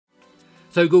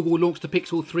So Google launched the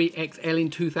Pixel 3 XL in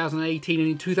 2018,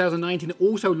 and in 2019 it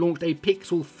also launched a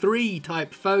Pixel 3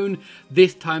 type phone,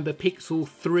 this time the Pixel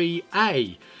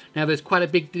 3a. Now there's quite a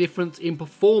big difference in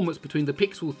performance between the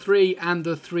Pixel 3 and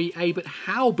the 3a, but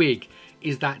how big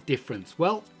is that difference?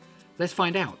 Well, let's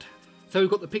find out. So we've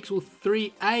got the Pixel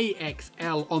 3a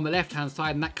XL on the left hand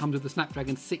side, and that comes with the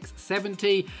Snapdragon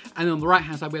 670, and on the right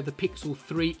hand side we have the Pixel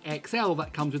 3 XL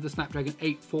that comes with the Snapdragon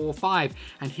 845,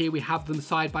 and here we have them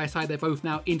side by side. They're both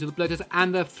now into the blur test,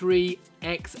 and the 3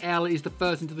 XL is the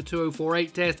first into the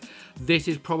 2048 test. This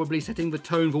is probably setting the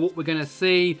tone for what we're going to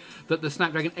see, that the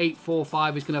Snapdragon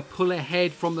 845 is going to pull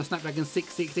ahead from the Snapdragon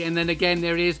 660, and then again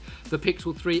there it is, the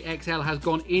Pixel 3 XL has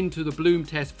gone into the bloom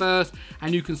test first,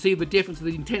 and you can see the difference of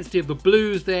the intensity of the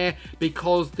blues there,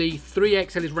 because the 3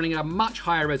 XL is running at a much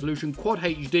higher resolution, Quad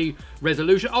HD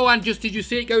resolution. Oh, and just did you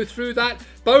see it go through that?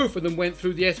 Both of them went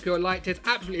through the SQLite test.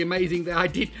 Absolutely amazing there.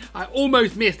 I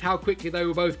almost missed how quickly they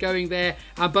were both going there,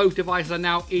 and both devices are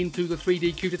now into the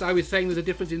 3D Q test. I was saying there's a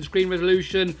difference in screen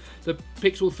resolution. The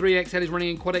Pixel 3 XL is running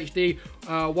in Quad HD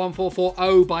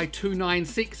 1440 by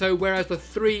 2960, whereas the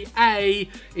 3a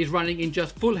is running in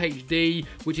just Full HD,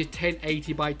 which is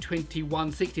 1080 by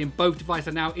 2160, and both devices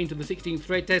are now into the 16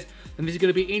 thread test. And this is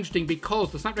going to be interesting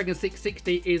because the Snapdragon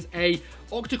 660 is a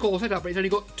octa-core setup, but it's only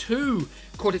got 2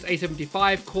 Cortex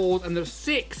A75 cores and there's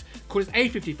 6 Cortex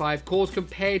A55 cores,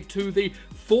 compared to the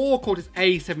 4 Cortex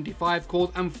A75 cores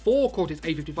and 4 Cortex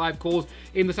A55 cores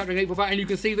in the Snapdragon 845, and you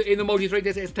can see that in the multi-thread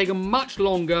test it's taken much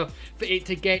longer for it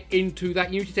to get into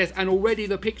that Unity test, and already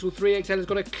the Pixel 3 XL has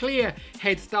got a clear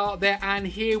head start there, and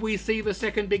here we see the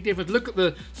second big difference. Look at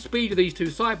the speed of these two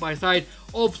side by side,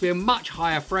 obviously a much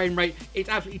higher frame rate. It's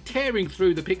absolutely tearing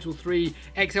through the Pixel 3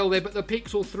 XL there, but the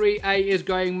Pixel 3a is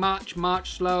going much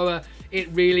slower. It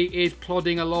really is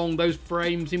plodding along. Those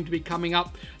frames seem to be coming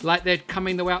up like they're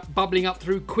coming out, bubbling up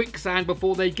through quicksand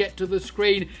before they get to the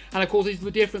screen. And of course, this is the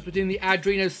difference between the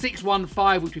Adreno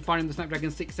 615, which we find in the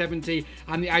Snapdragon 670,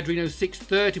 and the Adreno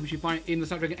 630, which we find in the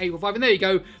Snapdragon 845. And there you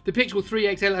go, the Pixel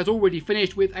 3 XL has already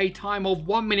finished with a time of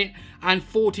 1 minute and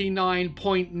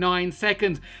 49.9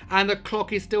 seconds, and the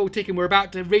clock is still ticking. We're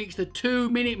about to reach the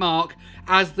 2-minute mark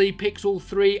as the Pixel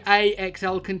 3a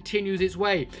XL continues its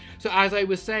way. So as I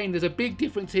was saying, there's a big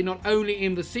difference here, not only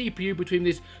in the CPU between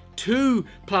this 2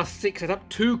 plus 6 setup,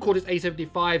 2 Cortex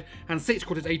A75 and 6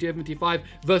 Cortex A75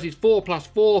 versus 4 plus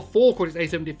 4 Cortex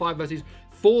A75 versus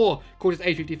 4 Cortex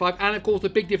A55, and of course the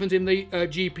big difference in the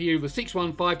GPU, the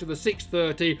 615 to the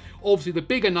 630. Obviously the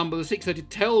bigger number, the 630,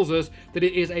 tells us that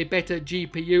it is a better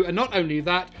GPU, and not only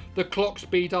that, the clock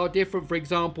speeds are different. For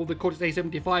example, the Cortex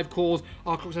A75 cores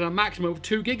are clocked at a maximum of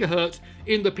 2 GHz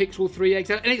in the Pixel 3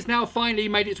 XL, and it's now finally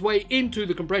made its way into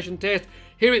the compression test.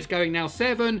 Here it's going now,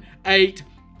 7, 8,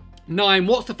 9.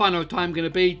 What's the final time going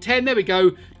to be? 10. There we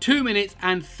go. 2 minutes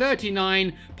and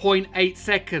 39.8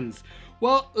 seconds.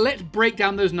 Well, let's break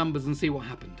down those numbers and see what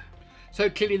happened. So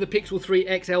clearly the Pixel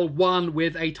 3 XL won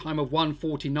with a time of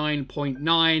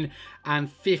 1:49.9,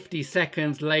 and 50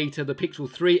 seconds later the Pixel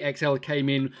 3 XL came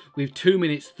in with 2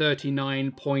 minutes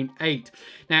 39.8.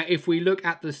 Now if we look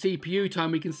at the CPU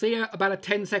time, we can see about a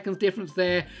 10 seconds difference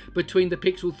there between the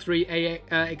Pixel 3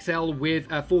 XL with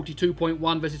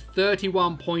 42.1 versus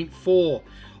 31.4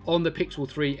 on the Pixel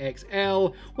 3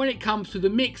 XL. When it comes to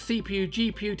the mixed CPU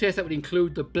GPU test, that would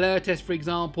include the blur test, for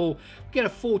example, we get a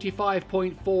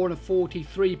 45.4 and a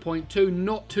 43.2,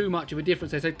 not too much of a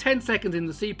difference there. So 10 seconds in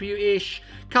the CPU-ish,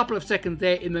 couple of seconds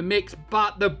there in the mix,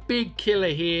 but the big killer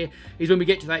here is when we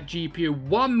get to that GPU.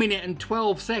 1 minute and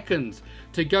 12 seconds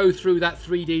to go through that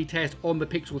 3D test on the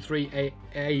Pixel 3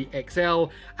 XL,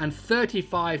 and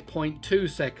 35.2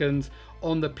 seconds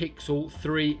on the Pixel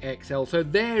 3 XL. So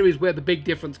there is where the big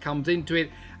difference comes into it,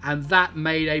 and that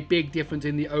made a big difference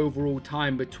in the overall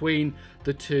time between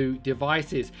the two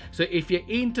devices. So if you're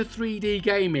into 3D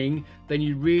gaming, then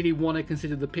you really want to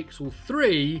consider the Pixel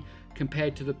 3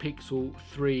 compared to the Pixel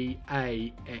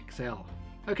 3a XL.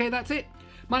 Okay, that's it.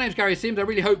 My name's Gary Sims. I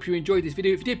really hope you enjoyed this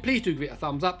video. If you did, please do give it a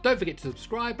thumbs up. Don't forget to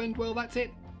subscribe, and well, that's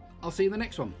it. I'll see you in the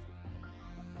next one.